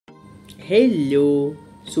Hello!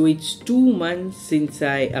 So it's 2 months since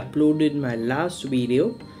I uploaded my last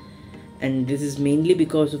video, and this is mainly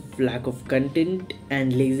because of lack of content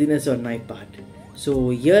and laziness on my part. So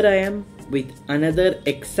here I am with another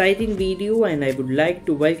exciting video, and I would like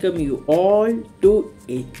to welcome you all to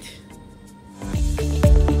it.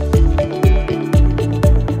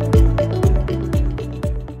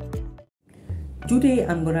 Today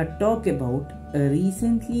I'm gonna talk about a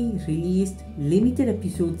recently released limited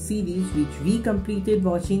episode series which we completed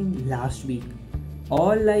watching last week.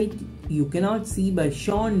 All Light You Cannot See by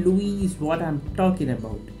Sean Louis is what I'm talking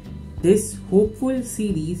about. This hopeful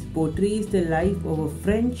series portrays the life of a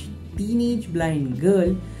French teenage blind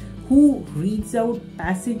girl who reads out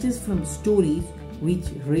passages from stories which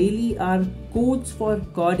really are codes for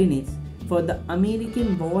coordinates for the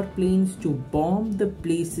American warplanes to bomb the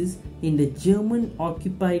places in the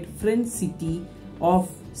German-occupied French city of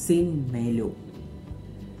Saint-Malo,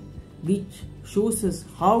 which shows us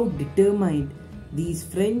how determined these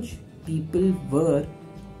French people were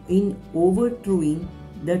in overthrowing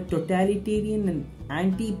the totalitarian and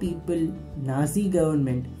anti-people Nazi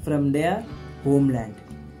government from their homeland.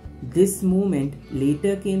 This movement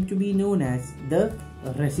later came to be known as the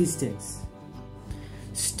Resistance.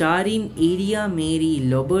 Starring Adia Mary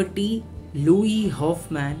Loberty, Louis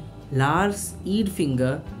Hoffman, Lars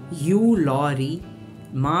Eadfinger, Hugh Laurie,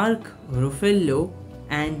 Mark Ruffalo,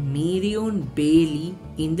 and Marion Bailey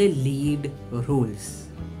in the lead roles.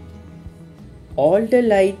 All the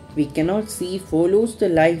Light We Cannot See follows the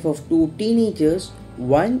life of two teenagers.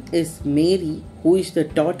 One is Mary, who is the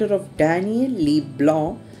daughter of Daniel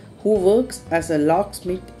Leblanc, who works as a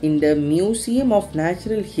locksmith in the Museum of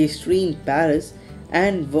Natural History in Paris,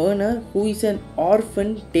 and Werner, who is an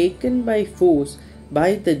orphan taken by force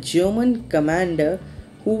by the German commander,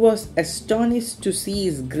 who was astonished to see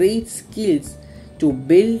his great skills to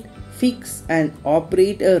build, fix and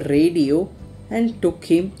operate a radio, and took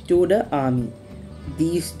him to the army.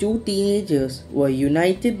 These two teenagers were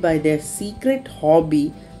united by their secret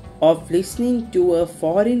hobby of listening to a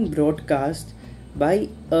foreign broadcast by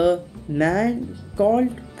a man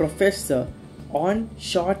called Professor on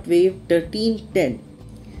shortwave 1310.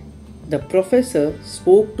 The professor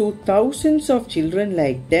spoke to thousands of children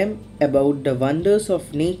like them about the wonders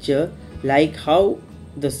of nature, like how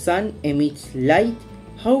the sun emits light,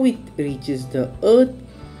 how it reaches the earth,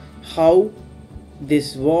 how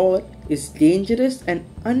this war is dangerous and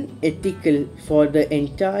unethical for the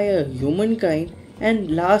entire humankind,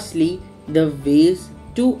 and lastly, the ways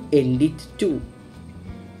to end it too.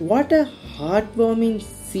 What a heartwarming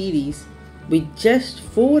series with just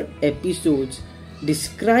 4 episodes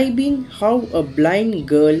describing how a blind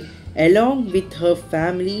girl along with her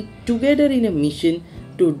family together in a mission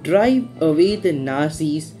to drive away the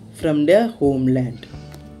Nazis from their homeland.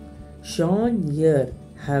 Sean here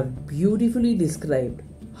have beautifully described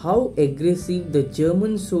how aggressive the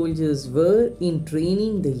German soldiers were in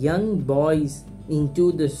training the young boys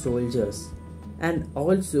into the soldiers, and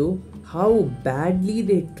also how badly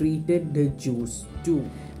they treated the Jews too.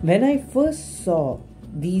 When I first saw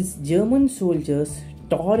these German soldiers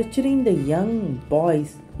torturing the young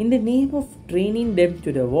boys in the name of training them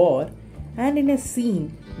to the war, and in a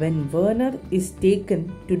scene when Werner is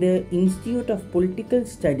taken to the Institute of Political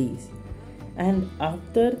Studies, and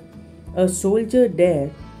after a soldier there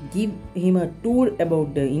give him a tour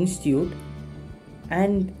about the institute,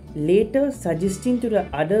 and later suggesting to the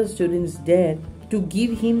other students there to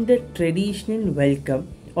give him the traditional welcome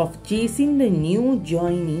of chasing the new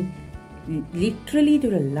joinee literally to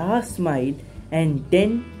the last mile and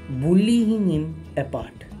then bullying him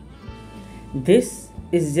apart. This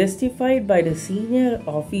is justified by the senior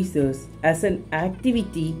officers as an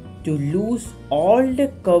activity to lose all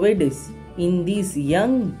the cowardice in these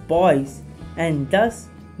young boys and thus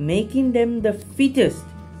making them the fittest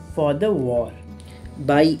for the war.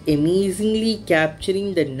 By amazingly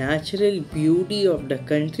capturing the natural beauty of the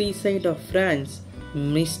countryside of France,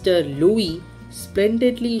 Mr. Louis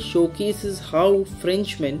splendidly showcases how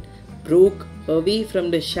Frenchmen broke away from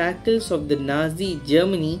the shackles of the Nazi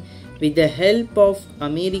Germany with the help of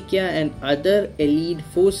America and other allied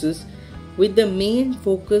forces, with the main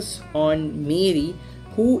focus on Mary,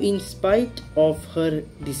 who in spite of her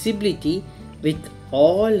disability, with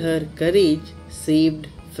all her courage, saved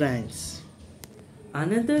France.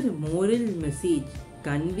 Another moral message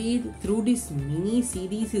conveyed through this mini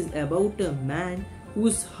series is about a man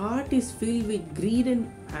whose heart is filled with greed and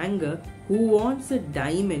anger, who wants a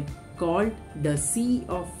diamond called the Sea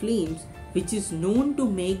of Flames, which is known to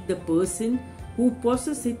make the person who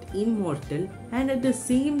possesses it immortal, and at the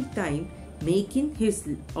same time making his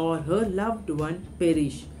or her loved one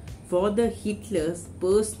perish for the Hitler's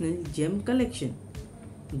personal gem collection.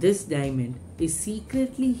 This diamond is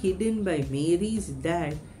secretly hidden by Mary's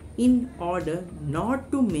dad in order not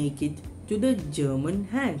to make it to the German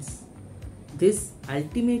hands. This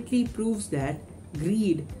ultimately proves that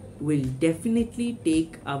greed will definitely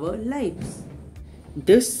take our lives.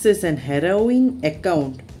 This is an harrowing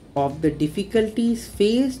account of the difficulties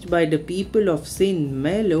faced by the people of Saint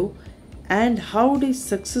Malo and how they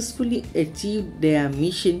successfully achieved their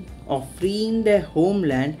mission of freeing their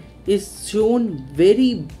homeland is shown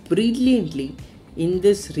very brilliantly in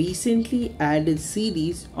this recently added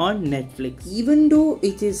series on Netflix. Even though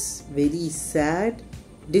it is very sad,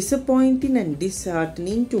 disappointing and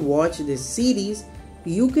disheartening to watch this series,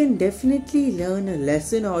 you can definitely learn a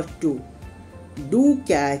lesson or two. Do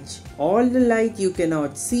catch All the Light You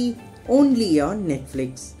Cannot See only on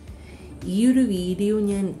Netflix. ഈ ഒരു video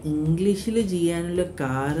ഞാൻ ഇംഗ്ലീഷിൽ ചെയ്യാനുള്ള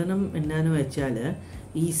കാരണം എന്താണെന്ന് വെച്ചാൽ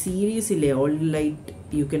ഈ സീരീസിലെ all light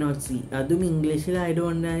you cannot see അതും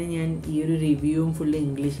ഇംഗ്ലീഷിലായതുകൊണ്ടാണ് ഞാൻ ഈ ഒരു റിവ്യൂവും ഫുള്ള്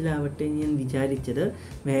ഇംഗ്ലീഷിലാവട്ടെ ഞാൻ വിചാരിച്ചത്,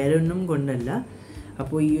 വേറെ ഒന്നും കൊണ്ടല്ല.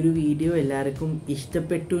 അപ്പോൾ ഈ ഒരു വീഡിയോ എല്ലാവർക്കും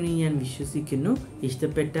ഇഷ്ടപ്പെട്ടു എന്ന് ഞാൻ വിശ്വസിക്കുന്നു.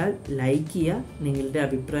 ഇഷ്ടപ്പെട്ടാൽ ലൈക്ക് ചെയ്യുക, നിങ്ങളുടെ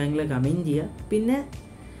അഭിപ്രായങ്ങൾ കമൻറ്റ് ചെയ്യുക, പിന്നെ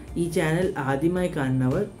ഈ ചാനൽ ആദ്യമായി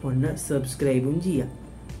കാണുന്നവർ ഒന്ന് സബ്സ്ക്രൈബും ചെയ്യുക.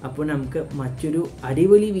 അപ്പോൾ നമുക്ക് മറ്റൊരു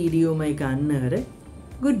അടിപൊളി വീഡിയോയുമായി കാണുന്നവരെ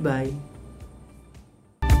ഗുഡ് ബൈ.